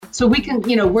So we can,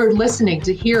 we're listening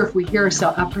to hear if we hear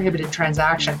a prohibited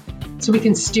transaction, so we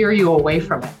can steer you away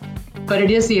from it. But it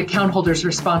is the account holder's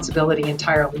responsibility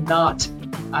entirely not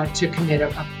to commit a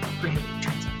prohibited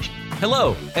transaction.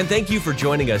 Hello, and thank you for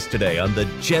joining us today on the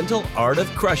Gentle Art of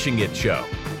Crushing It show,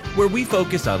 where we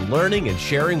focus on learning and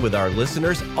sharing with our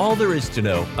listeners all there is to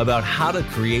know about how to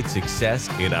create success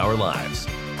in our lives.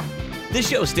 This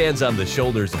show stands on the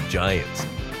shoulders of giants.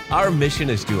 Our mission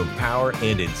is to empower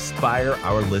and inspire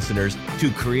our listeners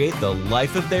to create the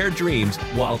life of their dreams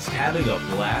whilst having a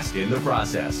blast in the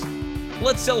process.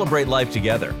 Let's celebrate life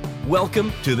together.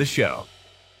 Welcome to the show.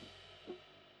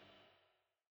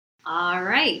 All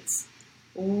right.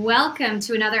 Welcome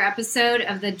to another episode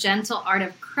of the Gentle Art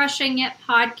of Crushing It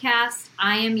podcast.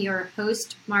 I am your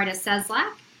host, Marta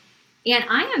Seslak, and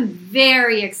I am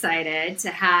very excited to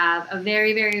have a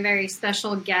very, very, very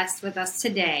special guest with us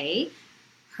today.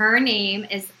 Her name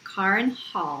is Kaaren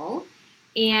Hall,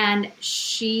 and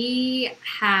she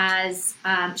is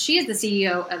the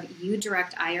CEO of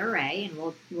uDirectIRA,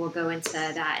 and we'll go into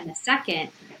that in a second.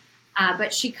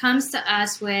 But she comes to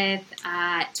us with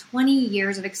 20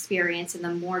 years of experience in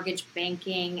the mortgage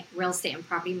banking, real estate, and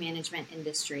property management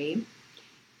industry,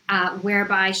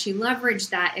 whereby she leveraged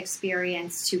that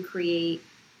experience to create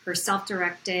her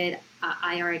self-directed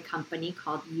IRA company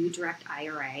called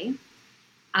uDirectIRA.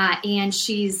 And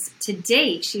to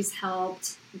date, she's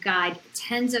helped guide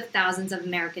tens of thousands of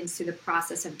Americans through the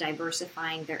process of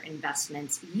diversifying their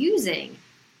investments using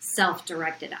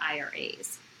self-directed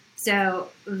IRAs. So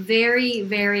very,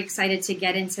 very excited to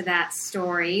get into that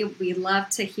story. We love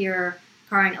to hear,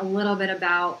 Kaaren, a little bit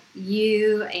about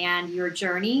you and your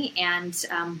journey and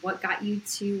what got you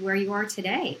to where you are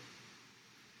today.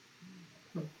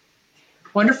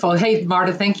 Wonderful. Hey,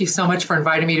 Marta, thank you so much for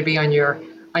inviting me to be on your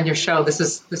show. This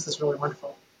is really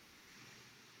wonderful.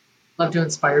 Love to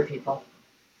inspire people.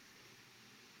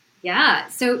 Yeah.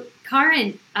 So,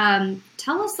 Kaaren,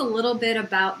 tell us a little bit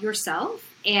about yourself,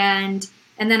 and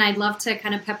then I'd love to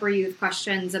kind of pepper you with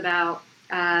questions about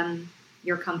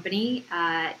your company,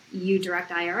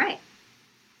 uDirectIRA.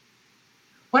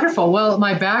 Wonderful. Well,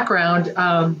 my background,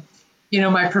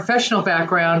 my professional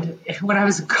background, when I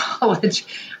was in college,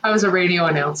 I was a radio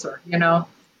announcer,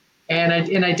 And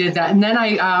I did that. And then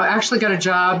I actually got a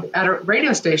job at a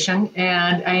radio station,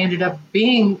 and I ended up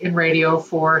being in radio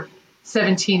for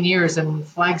 17 years in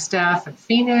Flagstaff and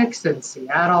Phoenix and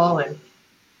Seattle and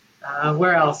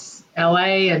where else?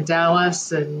 LA and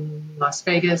Dallas and Las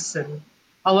Vegas and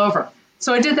all over.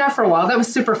 So I did that for a while. That was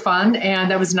super fun,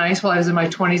 and that was nice while I was in my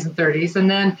 20s and 30s.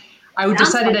 And then I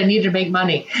decided I needed to make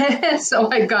money. So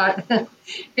I got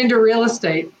into real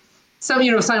estate.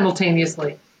 So,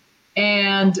 simultaneously.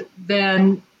 And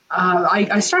then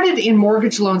I started in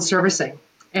mortgage loan servicing.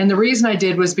 And the reason I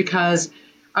did was because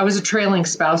I was a trailing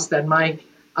spouse then. My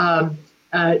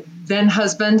then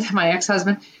husband, my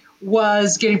ex-husband,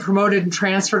 was getting promoted and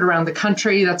transferred around the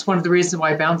country. That's one of the reasons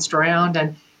why I bounced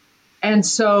around. And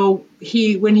so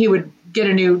when he would get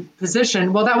a new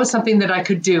position, well, that was something that I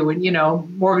could do.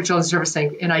 And, mortgage loan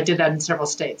servicing. And I did that in several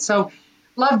states. So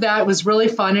loved that. It was really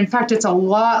fun. In fact, it's a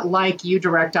lot like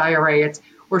uDirectIRA.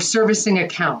 We're servicing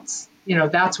accounts.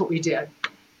 That's what we did.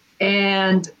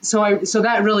 And so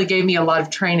that really gave me a lot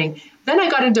of training. Then I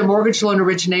got into mortgage loan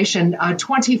origination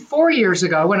 24 years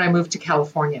ago when I moved to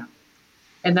California.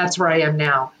 And that's where I am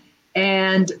now.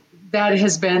 And that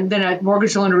has been, then at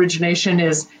mortgage loan origination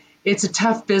it's a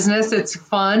tough business. It's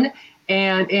fun.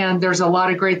 And there's a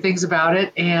lot of great things about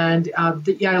it. And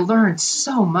I learned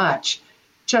so much,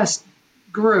 just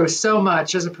grew so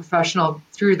much as a professional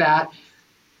through that.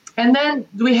 And then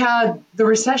we had the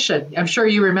recession. I'm sure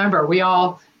you remember. We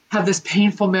all have this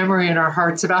painful memory in our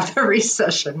hearts about the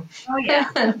recession. Oh, yeah.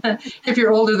 If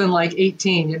you're older than like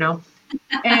 18,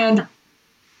 And,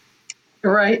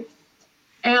 right.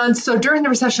 And so during the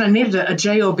recession, I needed a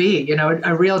job,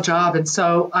 a real job. And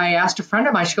so I asked a friend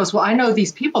of mine, she goes, well, I know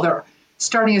these people that are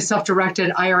starting a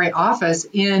self-directed IRA office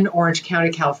in Orange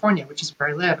County, California, which is where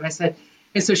I live.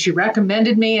 And so she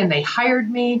recommended me, and they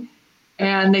hired me.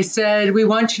 And they said, we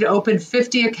want you to open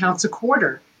 50 accounts a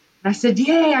quarter. And I said,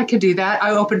 yay, I could do that.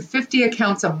 I opened 50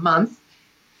 accounts a month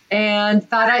and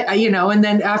thought and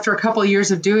then after a couple of years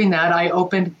of doing that, I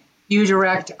opened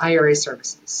uDirectIRA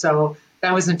services. So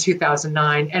that was in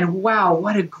 2009. And wow,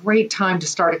 what a great time to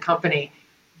start a company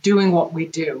doing what we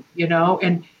do,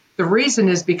 And the reason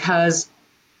is because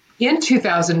in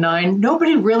 2009,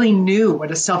 nobody really knew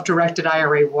what a self-directed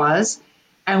IRA was.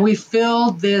 And we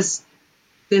filled this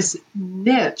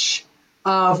niche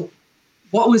of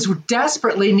what was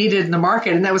desperately needed in the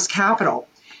market, and that was capital.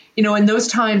 In those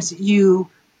times, you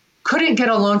couldn't get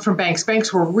a loan from banks.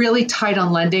 Banks were really tight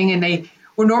on lending, and they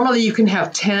were normally you can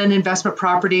have 10 investment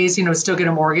properties, still get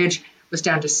a mortgage. It was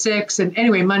down to 6. And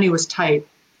anyway, money was tight.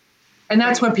 And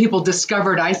that's when people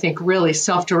discovered, I think, really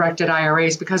self-directed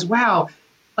IRAs because, wow,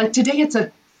 like today it's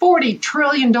a $40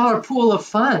 trillion pool of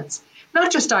funds,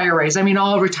 not just IRAs. I mean,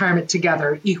 all retirement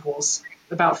together equals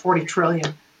about 40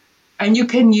 trillion. And you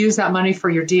can use that money for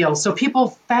your deals. So people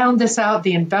found this out,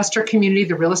 the investor community,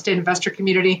 the real estate investor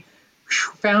community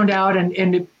found out,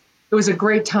 and it was a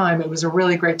great time. It was a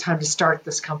really great time to start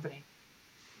this company.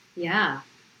 Yeah.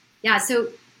 Yeah. So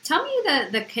tell me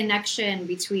the connection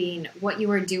between what you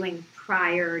were doing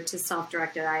prior to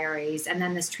self-directed IRAs and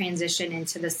then this transition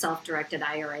into the self-directed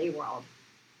IRA world.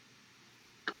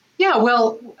 Yeah,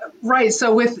 well, right.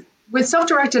 So with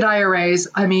self-directed IRAs,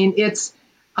 I mean, it's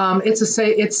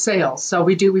sales. So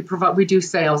we do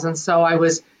sales. And so I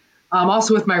was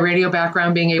also with my radio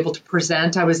background, being able to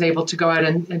present, I was able to go out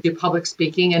and do public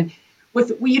speaking. And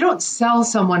you don't sell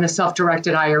someone a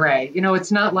self-directed IRA.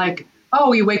 It's not like,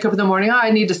 oh, you wake up in the morning,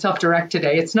 I need to self-direct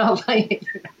today. It's not like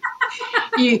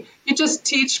you just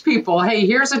teach people, hey,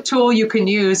 here's a tool you can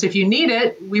use. If you need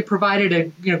it, we provided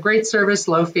a great service,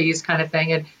 low fees kind of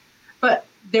thing. But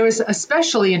there was,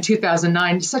 especially in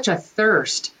 2009, such a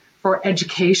thirst for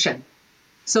education.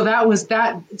 So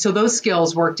so those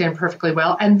skills worked in perfectly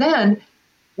well. And then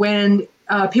when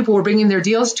people were bringing their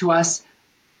deals to us,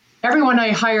 everyone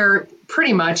I hire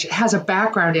pretty much has a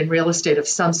background in real estate of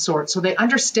some sort. So they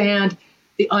understand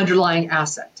the underlying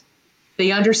asset.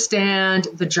 They understand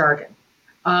the jargon.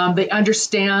 They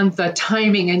understand the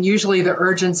timing and usually the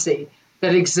urgency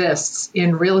that exists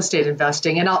in real estate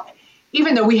investing. And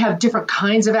even though we have different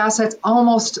kinds of assets,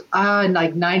 almost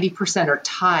like 90% are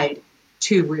tied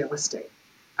to real estate,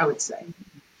 I would say.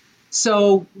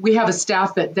 So we have a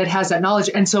staff that has that knowledge.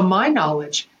 And so my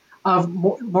knowledge of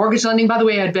mortgage lending, by the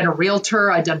way, I'd been a realtor.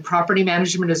 I'd done property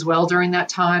management as well during that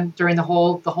time, during the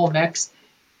whole mix.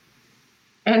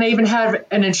 And I even had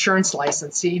an insurance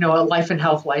license, a life and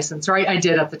health license, or I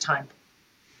did at the time.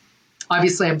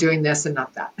 Obviously, I'm doing this and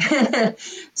not that.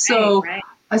 So. Right.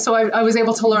 So I was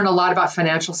able to learn a lot about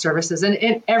financial services,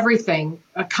 and everything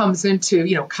comes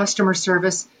into, customer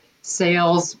service,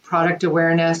 sales, product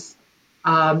awareness,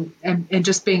 and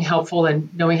just being helpful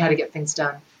and knowing how to get things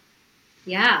done.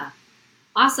 Yeah.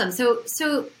 Awesome.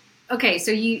 So okay.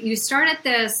 So you started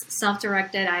this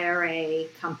self-directed IRA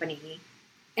company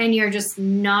and you're just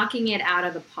knocking it out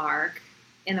of the park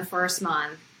in the first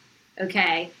month.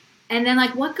 Okay. And then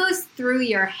what goes through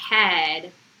your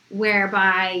head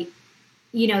whereby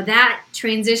that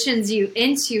transitions you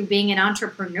into being an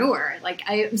entrepreneur?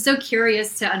 I'm so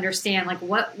curious to understand,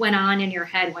 what went on in your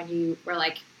head when you were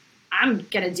like, I'm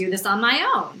going to do this on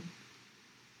my own.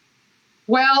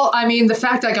 Well, I mean, the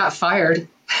fact I got fired,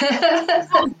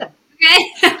 okay.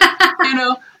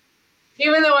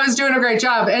 Even though I was doing a great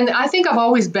job. And I think I've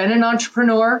always been an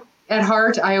entrepreneur at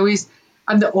heart.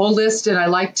 I'm the oldest and I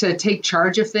like to take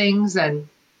charge of things. And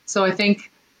so I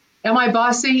think, am I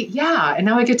bossy? Yeah. And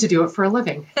now I get to do it for a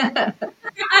living.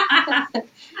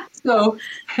 So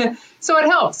it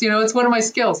helps, it's one of my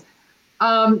skills.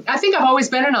 I think I've always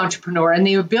been an entrepreneur, and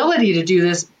the ability to do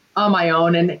this on my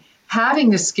own and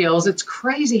having the skills, it's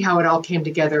crazy how it all came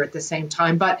together at the same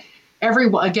time. But every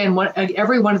one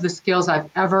of the skills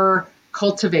I've ever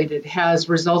cultivated has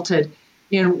resulted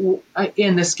in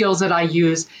the skills that I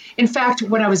use. In fact,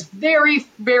 when I was very,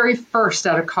 very first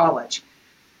out of college,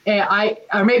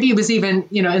 or maybe it was even,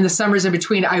 in the summers in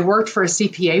between, I worked for a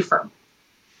CPA firm.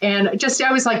 And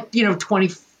I was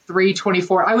 23,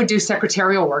 24. I would do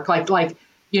secretarial work, for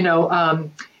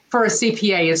a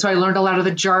CPA. And so I learned a lot of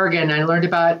the jargon. I learned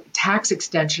about tax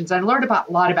extensions. I learned a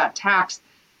lot about tax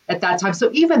at that time. So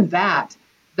even that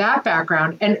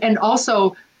background, and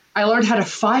also I learned how to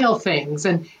file things.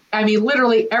 And I mean,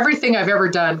 literally everything I've ever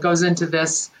done goes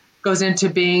into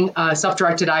being a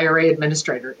self-directed IRA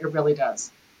administrator. It really does.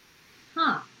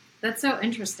 Huh. That's so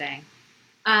interesting.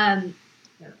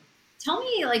 Tell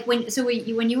me,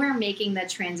 when you were making the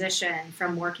transition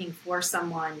from working for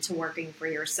someone to working for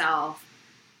yourself,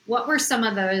 what were some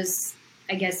of those,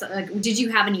 I guess, did you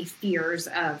have any fears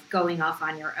of going off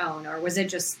on your own, or was it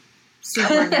just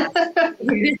super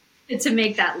to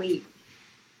make that leap?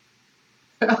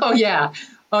 Oh, yeah.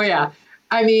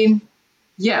 I mean,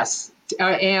 yes.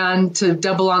 And to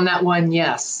double on that one,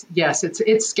 yes,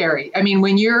 it's scary. I mean,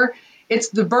 it's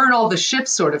the burn all the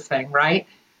ships sort of thing, right?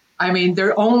 I mean,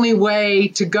 the only way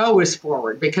to go is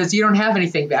forward because you don't have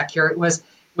anything back here. It was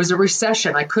a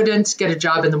recession. I couldn't get a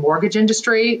job in the mortgage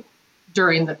industry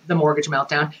during the mortgage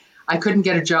meltdown. I couldn't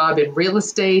get a job in real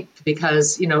estate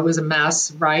because, it was a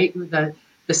mess, right? The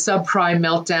the subprime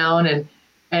meltdown,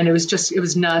 and it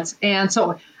was nuts. And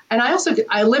so, and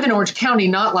I live in Orange County,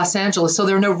 not Los Angeles, so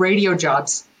there are no radio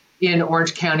jobs in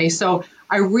Orange County. So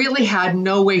I really had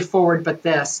no way forward but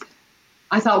this.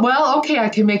 I thought, well, okay, I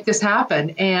can make this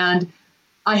happen. And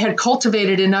I had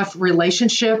cultivated enough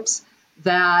relationships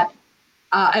that,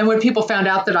 and when people found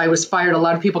out that I was fired, a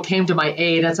lot of people came to my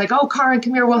aid. And it's like, oh, Kaaren,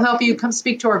 come here, we'll help you. Come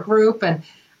speak to our group. And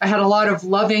I had a lot of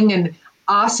loving and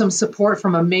awesome support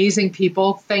from amazing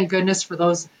people. Thank goodness for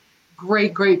those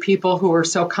great, great people who were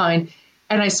so kind.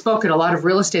 And I spoke at a lot of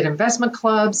real estate investment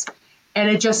clubs. And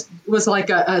it just was like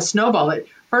a snowball. At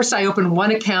first, I opened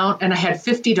one account and I had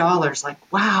 $50. Like,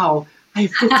 wow, I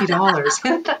have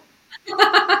 $50.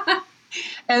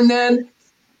 And then,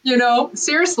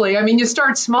 seriously, I mean, you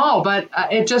start small, but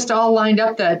it just all lined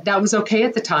up that was okay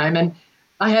at the time. And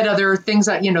I had other things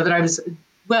that, that I was,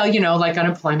 like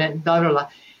unemployment and blah, blah, blah.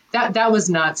 That was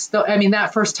nuts. I mean,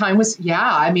 that first time was,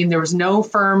 there was no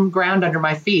firm ground under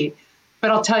my feet.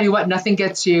 But I'll tell you what, nothing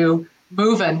gets you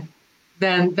moving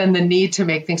than the need to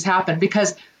make things happen.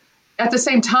 Because at the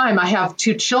same time, I have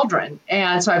 2 children.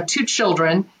 And so I have 2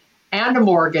 children and a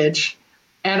mortgage.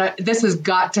 And this has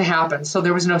got to happen. So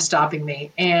there was no stopping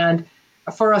me. And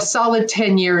for a solid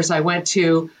 10 years, I went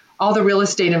to all the real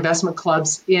estate investment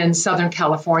clubs in Southern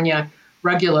California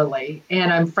regularly.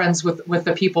 And I'm friends with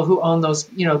the people who own those,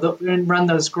 and run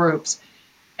those groups.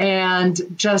 And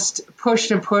just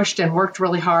pushed and worked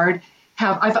really hard.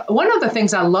 One of the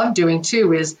things I love doing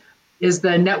too is the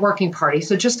networking party.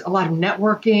 So just a lot of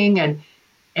networking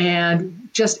and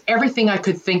just everything I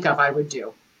could think of, I would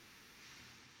do.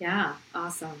 Yeah.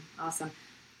 Awesome.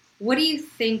 What do you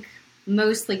think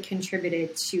mostly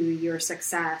contributed to your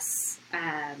success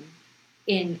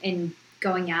in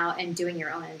going out and doing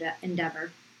your own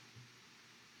endeavor?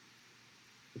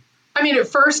 I mean, at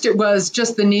first it was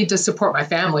just the need to support my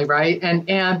family, right?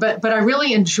 But I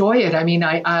really enjoy it. I mean,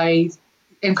 I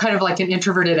am kind of like an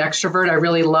introverted extrovert. I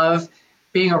really love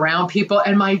being around people.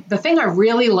 And the thing I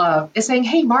really love is saying,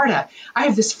 hey, Marta, I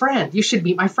have this friend. You should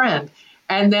meet my friend.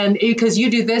 And then because you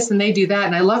do this and they do that.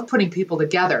 And I love putting people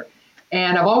together.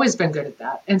 And I've always been good at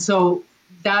that. And so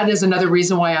that is another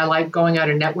reason why I like going out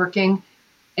and networking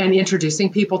and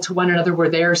introducing people to one another where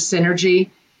there's synergy.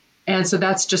 And so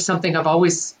that's just something I've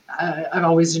always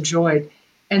enjoyed.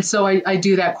 And so I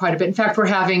do that quite a bit. In fact, we're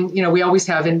having, we always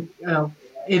have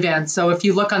events. So if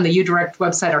you look on the uDirect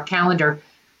website, our calendar,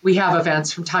 we have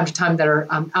events from time to time that are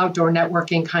outdoor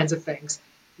networking kinds of things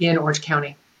in Orange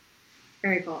County.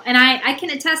 Very cool. And I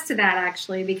can attest to that,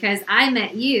 actually, because I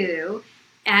met you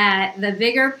at the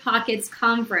Bigger Pockets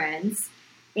conference,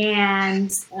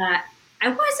 and I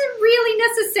wasn't really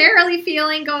necessarily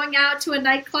feeling going out to a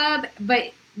nightclub,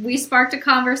 but we sparked a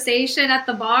conversation at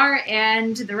the bar,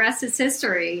 and the rest is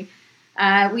history.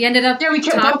 We ended up we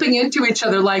kept bumping into each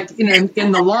other, like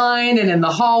in the line and in the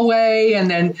hallway and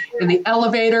then in the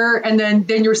elevator, and then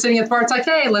you were sitting at the bar. It's like,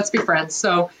 hey, let's be friends.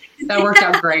 So that worked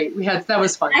out great. That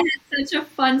was fun. I had such a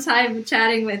fun time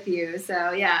chatting with you.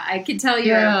 So yeah, I can tell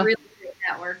you're a really great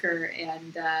networker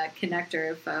and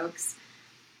connector of folks.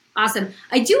 Awesome.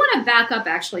 I do want to back up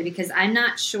actually, because I'm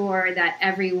not sure that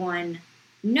everyone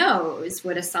knows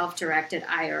what a self-directed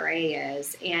IRA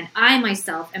is, and I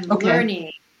myself am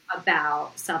learning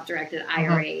about self-directed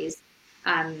IRAs,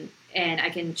 and I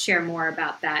can share more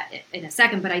about that in a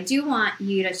second, but I do want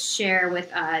you to share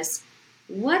with us,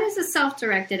 what is a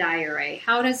self-directed IRA?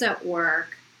 How does it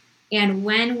work? And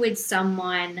when would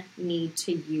someone need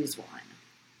to use one?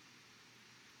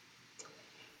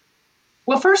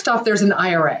 Well, first off, there's an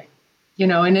IRA,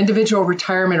 an individual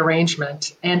retirement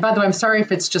arrangement. And by the way, I'm sorry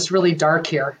if it's just really dark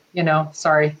here.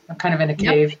 Sorry, I'm kind of in a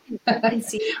cave,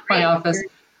 my office.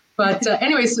 But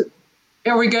anyways,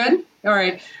 are we good? All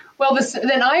right. Well,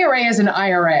 an IRA is an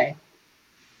IRA.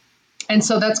 And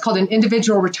so that's called an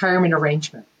individual retirement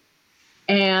arrangement.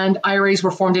 And IRAs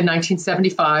were formed in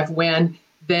 1975 when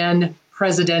then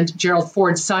President Gerald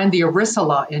Ford signed the ERISA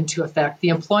law into effect. The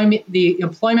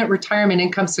Employment Retirement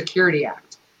Income Security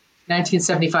Act,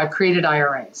 1975, created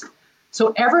IRAs.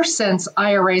 So ever since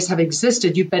IRAs have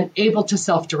existed, you've been able to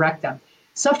self-direct them.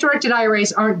 Self-directed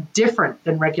IRAs aren't different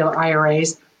than regular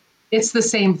IRAs. It's the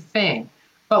same thing.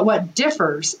 But what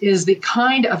differs is the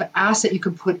kind of asset you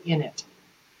can put in it.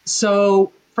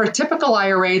 So for a typical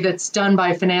IRA that's done by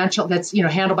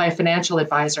handled by a financial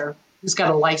advisor who's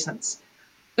got a license,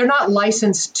 they're not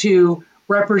licensed to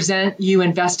represent you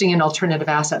investing in alternative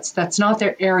assets. That's not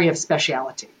their area of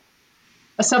specialty.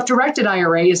 A self-directed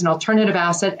IRA is an alternative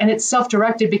asset, and it's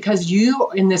self-directed because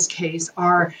you, in this case,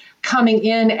 are coming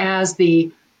in as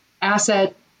the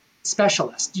asset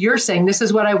specialist. You're saying, this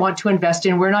is what I want to invest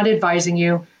in. We're not advising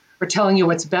you. We're telling you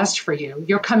what's best for you.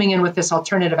 You're coming in with this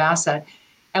alternative asset,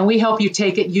 and we help you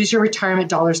take it, use your retirement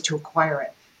dollars to acquire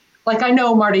it. Like I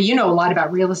know, Marta, you know a lot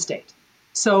about real estate.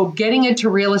 So getting into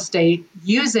real estate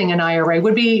using an IRA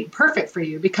would be perfect for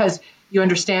you because you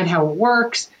understand how it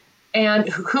works. And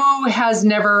who has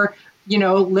never,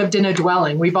 lived in a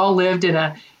dwelling? We've all lived in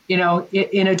a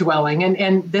dwelling.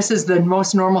 And this is the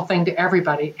most normal thing to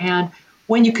everybody. And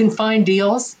when you can find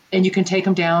deals and you can take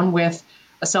them down with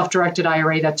a self-directed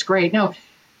IRA, that's great. Now,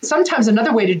 sometimes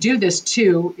another way to do this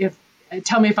too,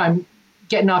 tell me if I'm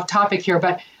getting off topic here,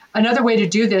 but another way to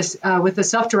do this with the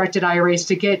self-directed IRA is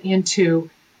to get into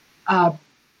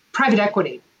private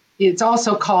equity. It's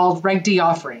also called Reg D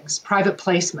offerings, private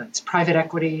placements, private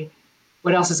equity.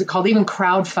 What else is it called? Even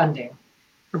crowdfunding,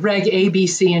 Reg A, B,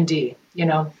 C, and D,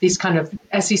 these kind of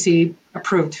SEC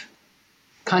approved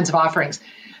kinds of offerings.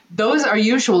 Those are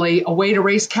usually a way to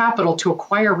raise capital to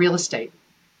acquire real estate.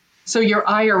 So your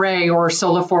IRA or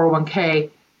solo 401k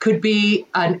could be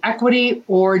an equity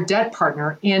or debt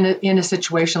partner in a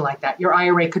situation like that. Your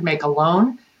IRA could make a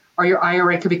loan, or your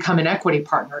IRA could become an equity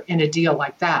partner in a deal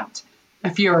like that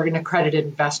if you're an accredited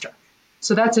investor.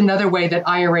 So that's another way that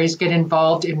IRAs get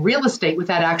involved in real estate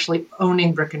without actually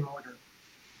owning brick and mortar.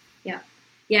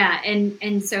 Yeah.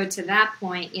 And so to that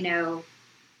point,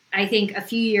 I think a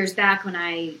few years back when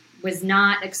I was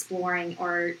not exploring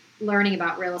or learning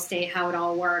about real estate, how it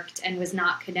all worked, and was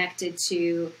not connected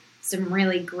to some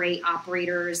really great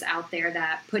operators out there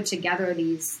that put together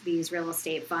these real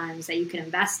estate funds that you can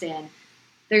invest in,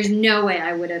 there's no way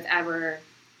I would have ever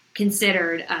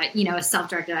considered, a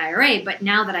self-directed IRA. But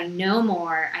now that I know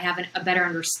more, I have a better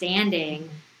understanding.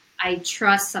 I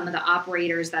trust some of the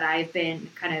operators that I've been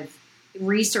kind of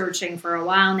researching for a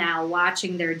while now,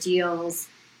 watching their deals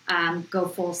go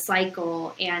full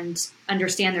cycle and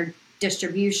understand their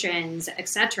distributions,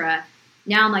 etc.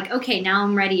 Now I'm like, okay, now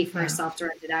I'm ready for a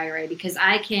self-directed IRA because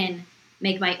I can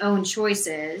make my own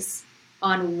choices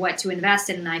on what to invest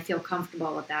in, and I feel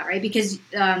comfortable with that, right? Because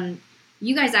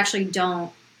you guys actually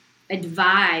don't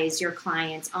advise your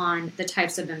clients on the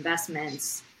types of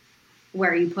investments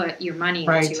where you put your money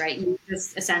into, right? You're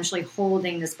just essentially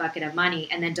holding this bucket of money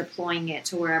and then deploying it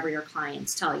to wherever your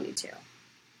clients tell you to.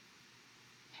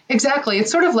 Exactly.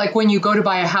 It's sort of like when you go to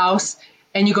buy a house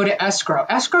and you go to escrow.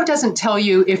 Escrow doesn't tell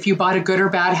you if you bought a good or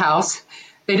bad house.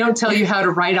 They don't tell you how to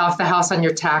write off the house on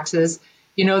your taxes.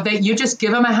 You just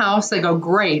give them a house, they go,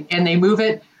 great, and they move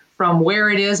it from where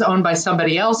it is owned by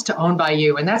somebody else to owned by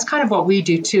you. And that's kind of what we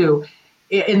do too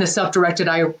in the self-directed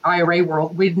IRA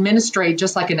world. We administrate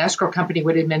just like an escrow company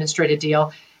would administrate a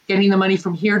deal, getting the money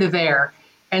from here to there.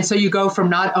 And so you go from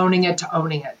not owning it to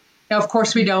owning it. Now, of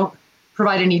course, we don't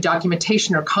provide any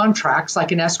documentation or contracts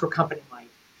like an escrow company might.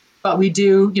 But we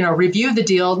do, review the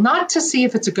deal, not to see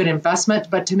if it's a good investment,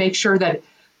 but to make sure that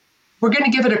we're going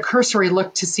to give it a cursory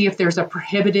look to see if there's a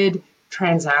prohibited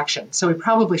transaction. So we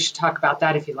probably should talk about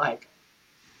that if you like.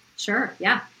 Sure.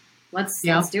 Yeah. Let's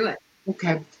do it.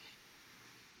 Okay.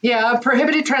 Yeah.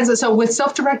 Prohibited transaction. So with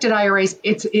self-directed IRAs,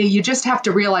 you just have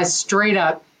to realize straight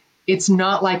up, it's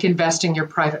not like investing your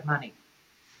private money.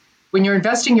 When you're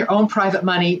investing your own private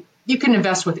money, you can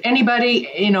invest with anybody,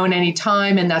 in any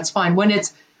time, and that's fine. When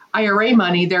it's IRA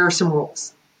money, there are some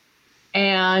rules.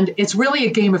 And it's really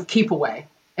a game of keep away.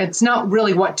 It's not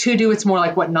really what to do, it's more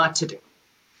like what not to do.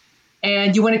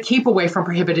 And you want to keep away from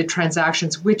prohibited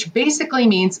transactions, which basically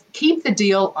means keep the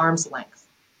deal arm's length,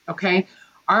 okay?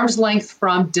 Arm's length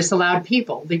from disallowed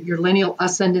people, your lineal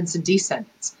ascendants and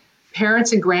descendants,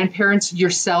 parents and grandparents,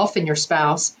 yourself and your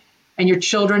spouse, and your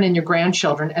children and your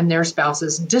grandchildren and their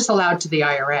spouses disallowed to the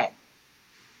IRA.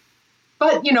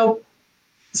 But,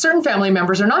 certain family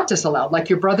members are not disallowed, like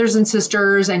your brothers and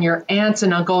sisters and your aunts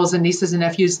and uncles and nieces and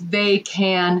nephews. They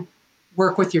can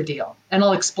work with your deal. And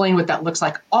I'll explain what that looks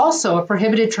like. Also, a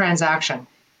prohibited transaction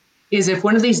is if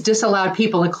one of these disallowed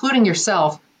people, including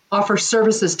yourself, offers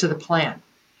services to the plan.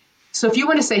 So if you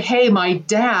want to say, hey, my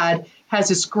dad has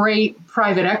this great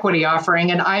private equity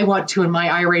offering and I want to in my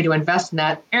IRA to invest in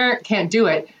that, can't do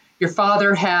it. Your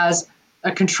father has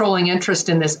a controlling interest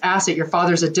in this asset. Your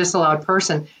father's a disallowed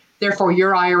person. Therefore,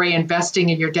 your IRA investing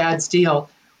in your dad's deal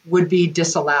would be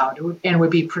disallowed and would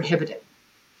be prohibited.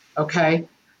 Okay?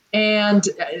 And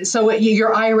so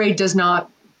your IRA does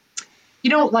not, you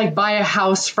don't like buy a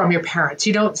house from your parents.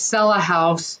 You don't sell a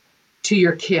house to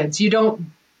your kids. You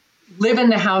don't live in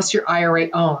the house your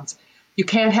IRA owns. You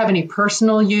can't have any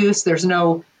personal use. There's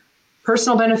no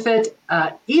personal benefit,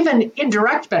 even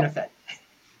indirect benefit.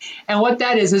 And what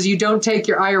that is you don't take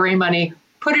your IRA money,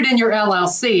 put it in your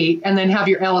LLC, and then have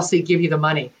your LLC give you the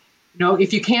money.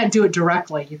 If you can't do it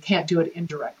directly, you can't do it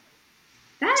indirectly.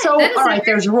 So, all right,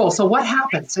 there's a rule. So what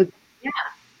happens? Yeah.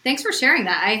 Thanks for sharing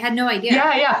that. I had no idea.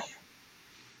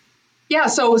 Yeah.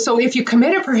 So if you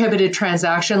commit a prohibited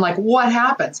transaction, like what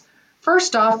happens?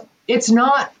 First off, it's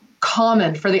not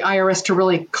common for the IRS to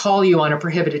really call you on a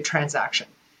prohibited transaction.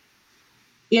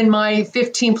 In my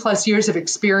 15 plus years of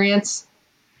experience,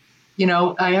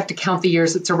 I have to count the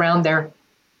years, it's around there.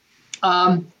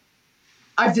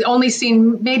 I've only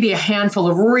seen maybe a handful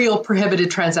of real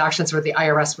prohibited transactions where the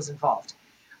IRS was involved.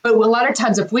 But a lot of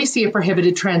times if we see a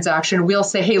prohibited transaction, we'll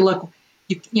say, hey, look,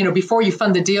 before you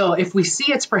fund the deal, if we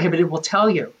see it's prohibited, we'll tell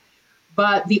you.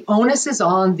 But the onus is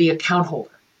on the account holder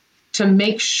to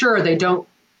make sure they don't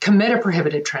commit a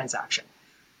prohibited transaction.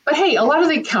 But hey, a lot of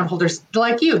the account holders,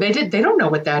 like you, they don't know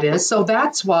what that is. So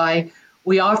that's why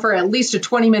we offer at least a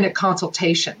 20-minute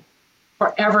consultation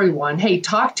for everyone. Hey,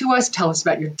 talk to us, tell us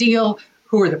about your deal,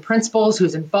 who are the principals,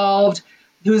 who's involved,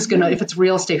 who's going to, if it's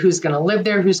real estate, who's going to live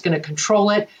there, who's going to control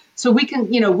it. So we can,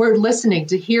 we're listening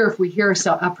to hear if we hear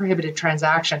a prohibited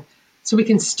transaction, so we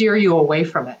can steer you away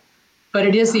from it. But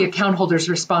it is the account holder's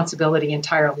responsibility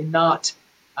entirely not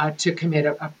to commit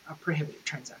a prohibited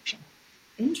transaction.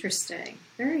 Interesting.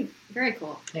 Very, very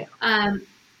cool. Yeah.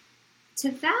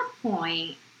 To that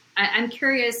point, I'm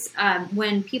curious,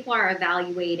 when people are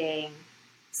evaluating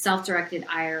self-directed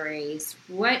IRAs,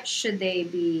 what should they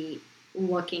be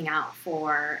looking out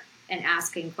for and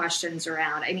asking questions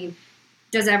around? I mean,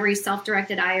 does every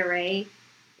self-directed IRA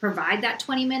provide that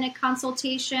 20-minute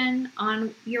consultation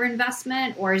on your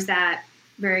investment, or is that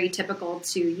very typical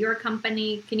to your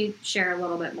company? Can you share a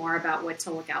little bit more about what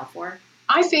to look out for?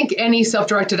 I think any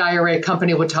self-directed IRA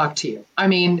company would talk to you. I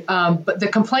mean, but the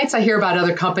complaints I hear about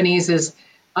other companies is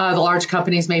the large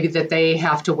companies, maybe that they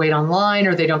have to wait online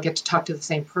or they don't get to talk to the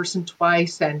same person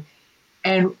twice. And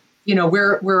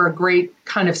we're a great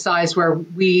kind of size where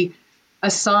we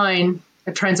assign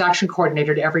a transaction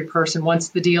coordinator to every person once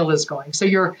the deal is going. So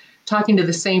you're talking to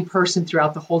the same person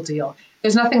throughout the whole deal.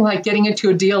 There's nothing like getting into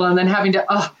a deal and then having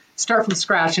to start from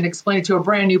scratch and explain it to a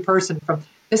brand new person from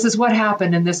this is what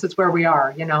happened and this is where we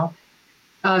are,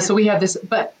 So we have this,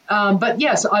 but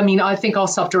yes, I mean, I think all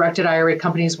self-directed IRA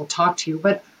companies will talk to you,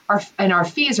 but our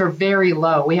fees are very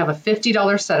low. We have a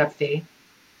 $50 setup fee.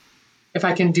 If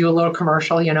I can do a little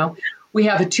commercial, we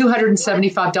have a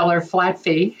 $275 flat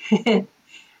fee,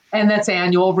 and that's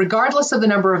annual, regardless of the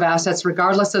number of assets,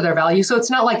 regardless of their value. So it's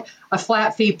not like a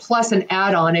flat fee plus an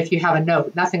add-on if you have a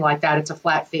note, nothing like that. It's a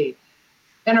flat fee.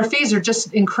 And our fees are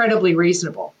just incredibly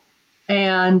reasonable.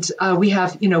 And we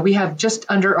have just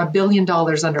under $1 billion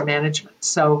under management.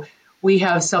 So we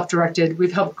have self-directed,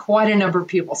 we've helped quite a number of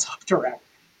people self-direct,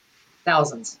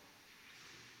 thousands.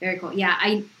 Very cool.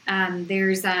 Yeah,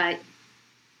 there's a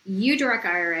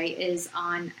uDirectIRA is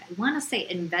on, I want to say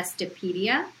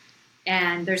Investopedia,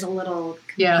 and there's a little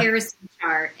comparison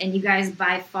chart, and you guys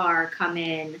by far come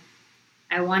in,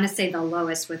 I want to say the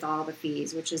lowest with all the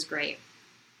fees, which is great.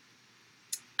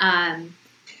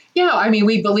 Yeah, I mean,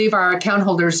 we believe our account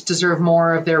holders deserve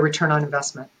more of their return on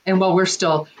investment. And while we're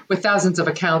still, with thousands of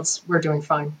accounts, we're doing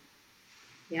fine.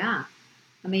 Yeah,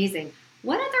 amazing.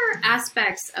 What other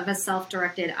aspects of a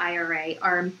self-directed IRA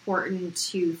are important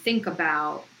to think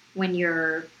about when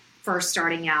you're first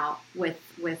starting out with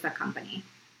a company?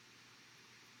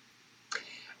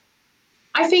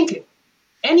 I think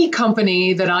any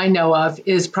company that I know of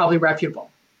is probably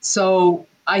reputable. So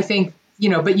I think,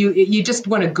 but you just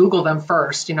want to Google them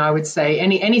first. I would say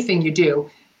anything you do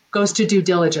goes to due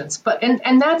diligence. But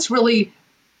and that's really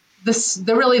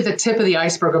the tip of the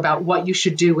iceberg about what you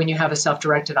should do when you have a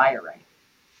self-directed IRA.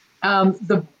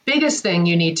 The biggest thing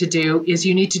you need to do is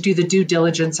you need to do the due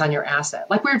diligence on your asset.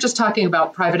 Like we were just talking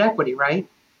about private equity, right?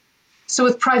 So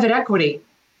with private equity,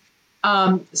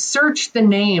 search the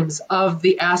names of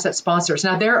the asset sponsors.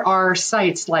 Now there are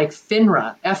sites like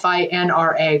FINRA,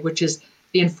 FINRA, which is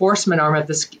the enforcement arm of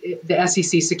the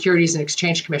SEC, Securities and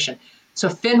Exchange Commission. So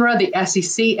FINRA, the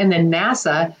SEC, and then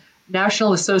NASA,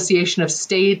 National Association of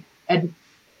State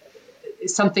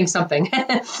something.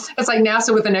 It's like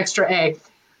NASA with an extra A.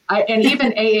 And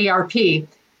even AARP,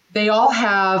 they all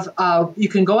have, you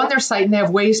can go on their site and they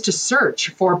have ways to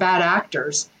search for bad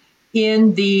actors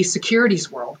in the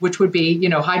securities world, which would be,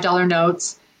 high dollar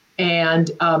notes and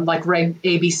like Reg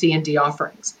A, B, C, and D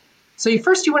offerings. So you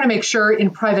want to make sure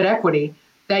in private equity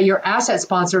that your asset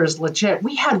sponsor is legit.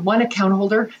 We had one account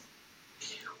holder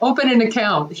open an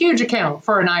account, huge account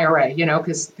for an IRA,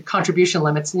 because the contribution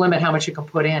limit how much you can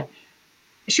put in.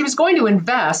 She was going to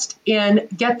invest in,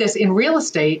 get this, in real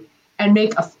estate and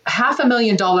make a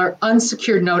 $500,000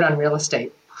 unsecured note on real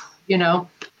estate. No.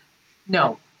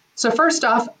 So first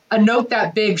off, a note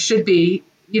that big should be,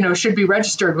 should be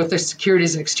registered with the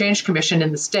Securities and Exchange Commission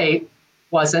in the state.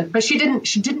 Wasn't, but she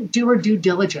didn't do her due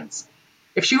diligence.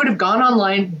 If she would have gone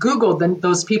online, Googled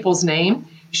those people's name,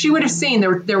 she would have seen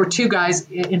there were two guys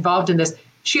involved in this.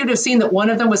 She would have seen that one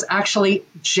of them was actually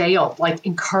jailed, like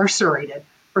incarcerated,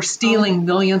 for stealing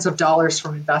millions of dollars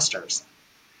from investors.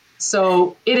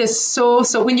 So it is so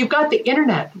when you've got the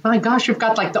internet, my gosh, you've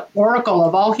got like the oracle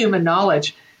of all human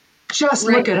knowledge. Just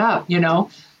look it up,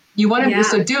 You want to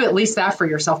so do at least that for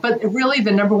yourself. But really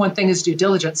the number one thing is due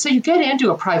diligence. So you get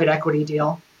into a private equity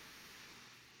deal.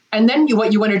 And then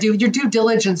what you want to do, your due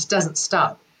diligence doesn't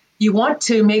stop. You want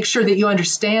to make sure that you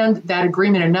understand that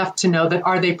agreement enough to know that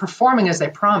are they performing as they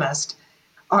promised?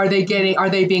 Are they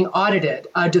being audited?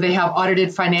 Do they have audited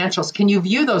financials? Can you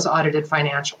view those audited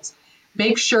financials?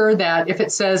 Make sure that if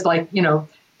it says the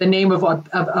name of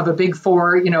a big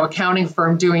four, accounting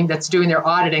firm that's doing their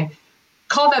auditing,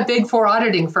 call that big four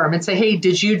auditing firm and say, hey,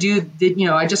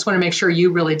 I just want to make sure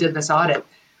you really did this audit.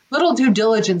 Little due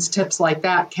diligence tips like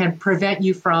that can prevent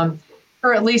you from,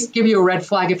 or at least give you a red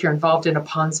flag if you're involved in a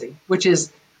Ponzi, which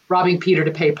is robbing Peter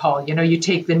to pay Paul. You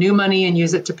take the new money and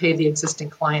use it to pay the existing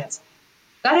clients.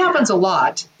 That happens a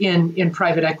lot in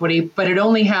private equity, but it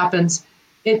only happens,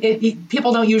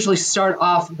 people don't usually start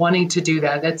off wanting to do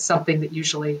that. That's something that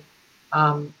usually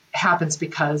happens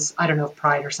because, I don't know, of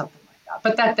pride or something like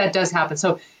that. But that does happen.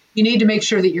 So you need to make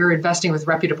sure that you're investing with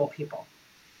reputable people.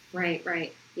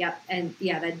 Right. Yep. And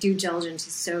that due diligence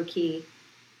is so key.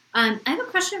 I have a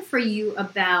question for you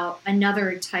about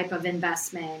another type of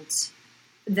investment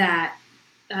that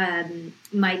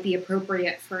might be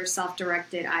appropriate for a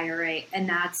self-directed IRA, and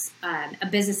that's a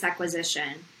business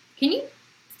acquisition. Can you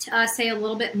say a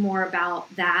little bit more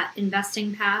about that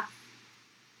investing path?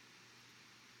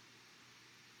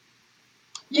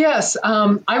 Yes,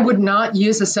 I would not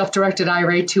use a self-directed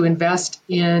IRA to invest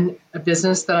in a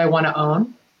business that I want to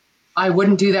own. I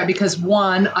wouldn't do that because,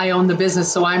 one, I own the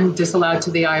business, so I'm disallowed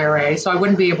to the IRA, so I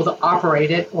wouldn't be able to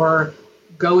operate it or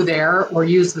go there or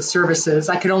use the services.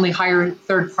 I could only hire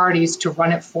third parties to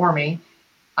run it for me.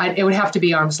 It would have to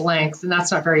be arm's length, and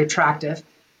that's not very attractive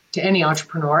to any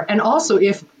entrepreneur. And also,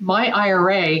 if my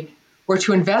IRA were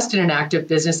to invest in an active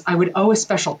business, I would owe a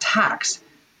special tax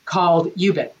called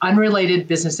UBIT, unrelated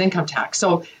business income tax.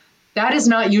 So that is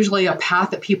not usually a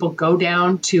path that people go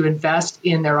down to invest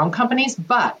in their own companies,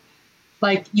 but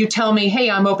like you tell me,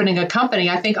 hey, I'm opening a company.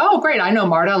 I think, oh, great. I know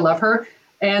Marta. I love her.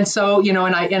 And so,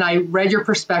 and I read your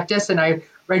prospectus and I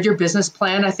read your business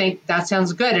plan. I think that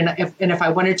sounds good. And if I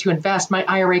wanted to invest, my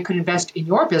IRA could invest in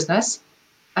your business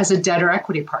as a debt or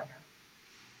equity partner.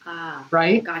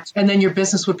 Right? Gotcha. And then your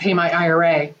business would pay my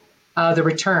IRA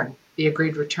the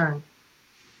agreed return.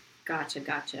 Gotcha.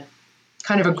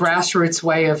 Kind of a grassroots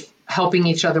way of helping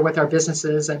each other with our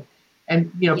businesses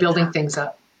and building things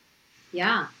up.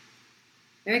 Yeah.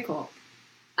 Very cool.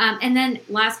 And then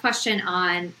last question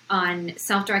on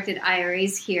self-directed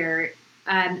IRAs here.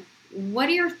 What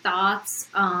are your thoughts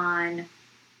on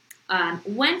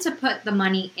when to put the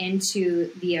money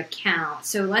into the account?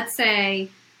 So let's say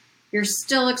you're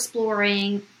still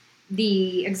exploring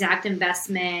the exact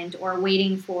investment or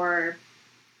waiting for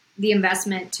the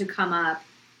investment to come up.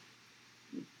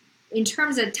 In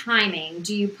terms of timing,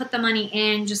 do you put the money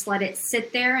in, just let it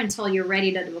sit there until you're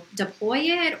ready to deploy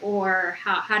it? Or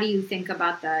how do you think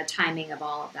about the timing of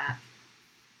all of that?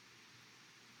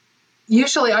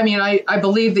 Usually, I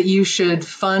believe that you should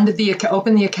open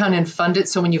the account and fund it.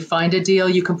 So when you find a deal,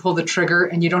 you can pull the trigger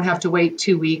and you don't have to wait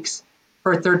 2 weeks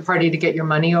for a third party to get your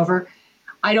money over.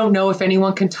 I don't know if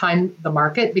anyone can time the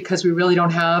market because we really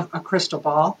don't have a crystal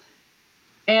ball.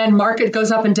 And market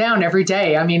goes up and down every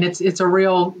day. It's a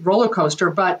real roller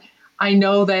coaster. But I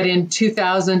know that in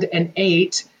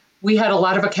 2008, we had a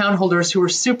lot of account holders who were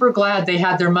super glad they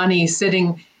had their money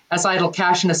sitting as idle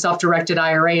cash in a self-directed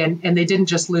IRA, and they didn't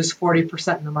just lose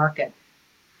 40% in the market.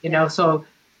 So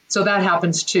that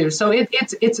happens too. So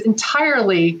it's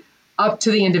entirely up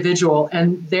to the individual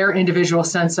and their individual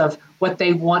sense of what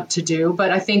they want to do.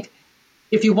 But I think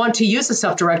if you want to use a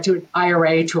self-directed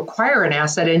IRA to acquire an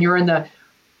asset and you're in the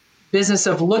business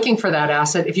of looking for that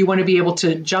asset, if you want to be able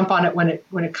to jump on it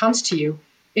when it comes to you,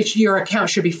 your account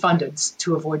should be funded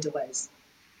to avoid delays.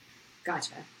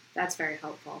 Gotcha. That's very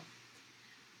helpful.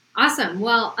 Awesome.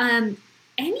 Well,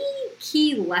 any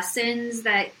key lessons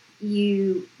that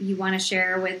you want to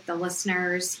share with the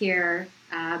listeners here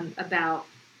about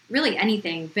really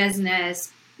anything,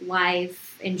 business,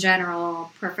 life in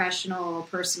general, professional,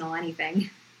 personal, anything?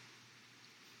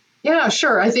 Yeah,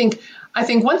 sure. I think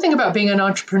one thing about being an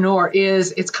entrepreneur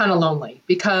is it's kind of lonely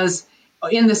because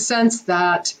in the sense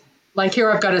that like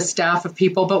here I've got a staff of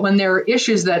people, but when there are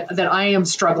issues that I am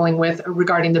struggling with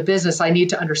regarding the business, I need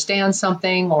to understand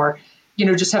something or,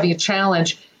 just having a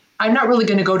challenge, I'm not really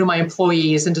going to go to my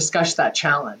employees and discuss that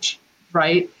challenge,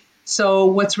 right? So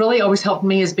what's really always helped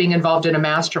me is being involved in a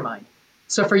mastermind.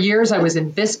 So for years I was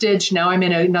in Vistage. Now I'm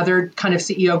in another kind of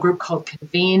CEO group called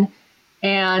Convene,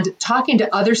 and talking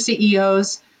to other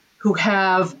CEOs who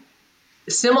have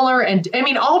similar, and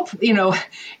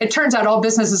it turns out all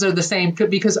businesses are the same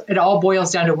because it all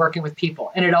boils down to working with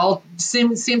people, and it all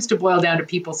seems to boil down to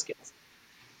people skills.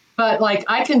 But like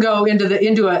I can go into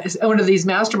one of these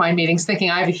mastermind meetings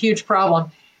thinking I have a huge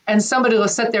problem, and somebody will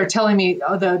sit there telling me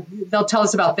they'll tell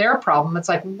us about their problem. It's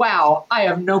like, wow, I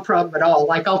have no problem at all.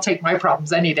 Like I'll take my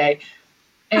problems any day,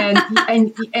 and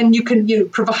and you can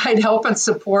provide help and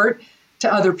support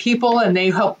to other people, and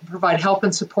they help provide help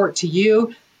and support to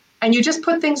you. And you just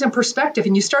put things in perspective,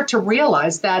 and you start to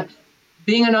realize that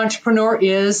being an entrepreneur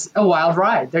is a wild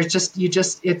ride.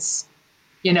 It's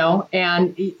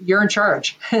and you're in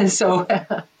charge. And so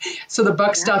the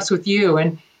buck stops with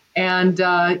you. And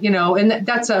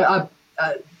that's a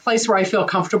place where I feel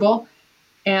comfortable.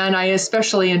 And I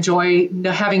especially enjoy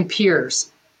having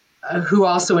peers who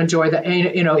also enjoy that,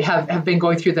 have been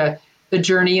going through the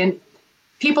journey, and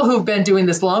people who've been doing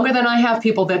this longer than I have,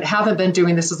 people that haven't been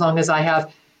doing this as long as I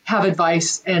have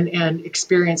advice and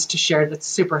experience to share that's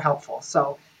super helpful.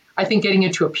 So I think getting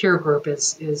into a peer group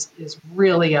is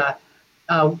really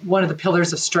one of the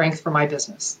pillars of strength for my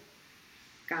business.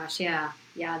 Gosh, yeah,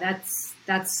 that's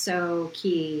so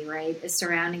key, right? Is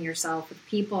surrounding yourself with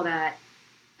people that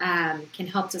can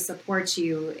help to support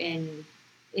you in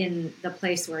the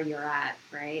place where you're at,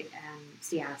 right? And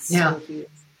so huge.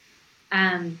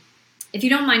 If you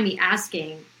don't mind me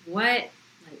asking,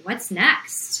 what's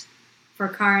next for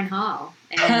Kaaren Hall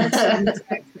and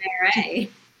IRA?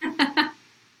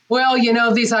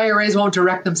 Well, these IRAs won't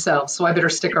direct themselves, so I better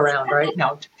stick around, right?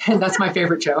 No, that's my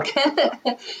favorite joke.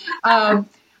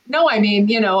 No, I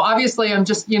mean, obviously I'm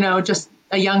just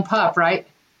a young pup, right?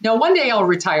 No, one day I'll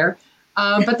retire,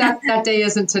 but that day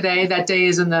isn't today. That day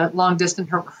is in the long distant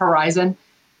horizon.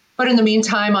 But in the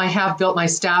meantime, I have built my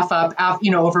staff up,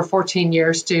 over 14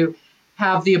 years to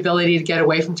have the ability to get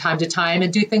away from time to time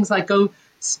and do things like go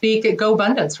speak at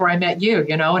GoBundance, where I met you,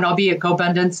 and I'll be at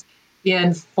GoBundance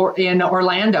in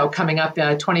Orlando coming up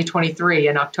 2023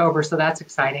 in October. So that's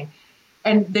exciting.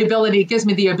 And it gives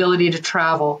me the ability to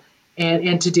travel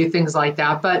and to do things like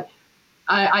that. But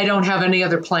I don't have any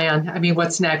other plan. I mean,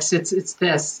 what's next? It's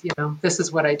this, this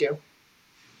is what I do.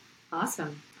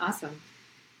 Awesome.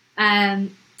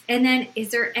 And then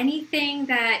is there anything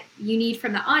that you need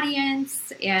from the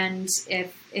audience? And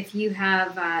if you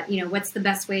have, what's the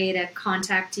best way to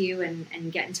contact you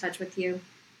and get in touch with you?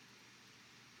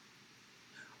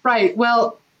 Right.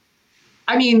 Well,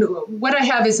 I mean, what I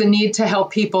have is a need to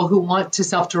help people who want to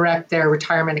self-direct their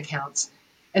retirement accounts,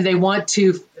 and they want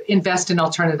to invest in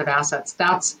alternative assets.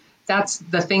 That's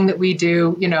the thing that we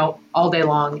do, all day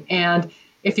long. And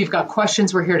if you've got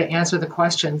questions, we're here to answer the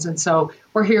questions. And so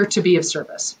we're here to be of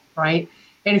service, right?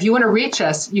 And if you want to reach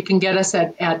us, you can get us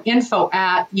at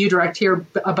info@uDirect, here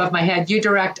above my head,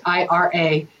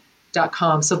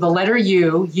 uDirectIRA.com. So the letter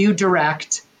U,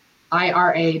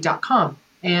 uDirectIRA.com.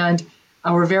 And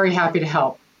we're very happy to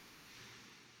help.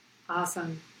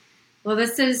 Awesome. Well,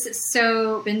 this has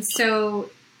been so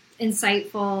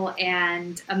insightful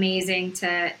and amazing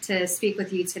to speak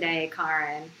with you today,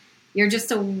 Kaaren. You're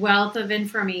just a wealth of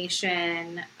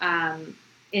information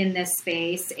in this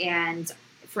space. And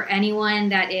for anyone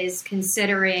that is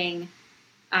considering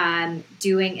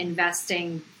doing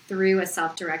investing through a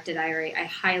self-directed IRA, I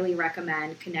highly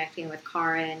recommend connecting with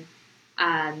Kaaren.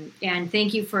 And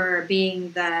thank you for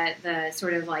being the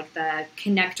sort of like the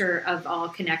connector of all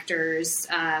connectors,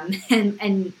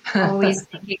 and always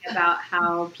thinking about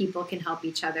how people can help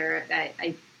each other.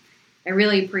 I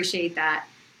really appreciate that.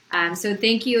 So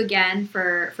thank you again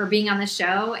for being on the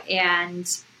show, and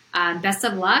best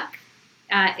of luck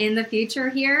in the future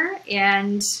here.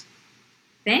 And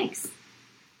thanks.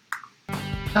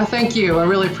 Thank you. I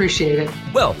really appreciate it.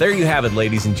 Well, there you have it,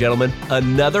 ladies and gentlemen.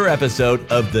 Another episode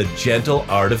of The Gentle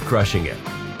Art of Crushing It.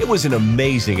 It was an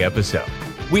amazing episode.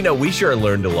 We know we sure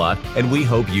learned a lot, and we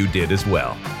hope you did as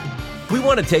well. We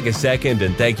want to take a second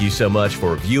and thank you so much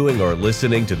for viewing or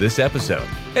listening to this episode.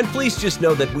 And please just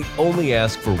know that we only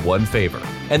ask for one favor,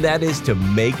 and that is to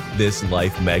make this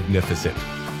life magnificent.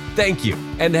 Thank you,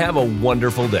 and have a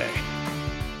wonderful day.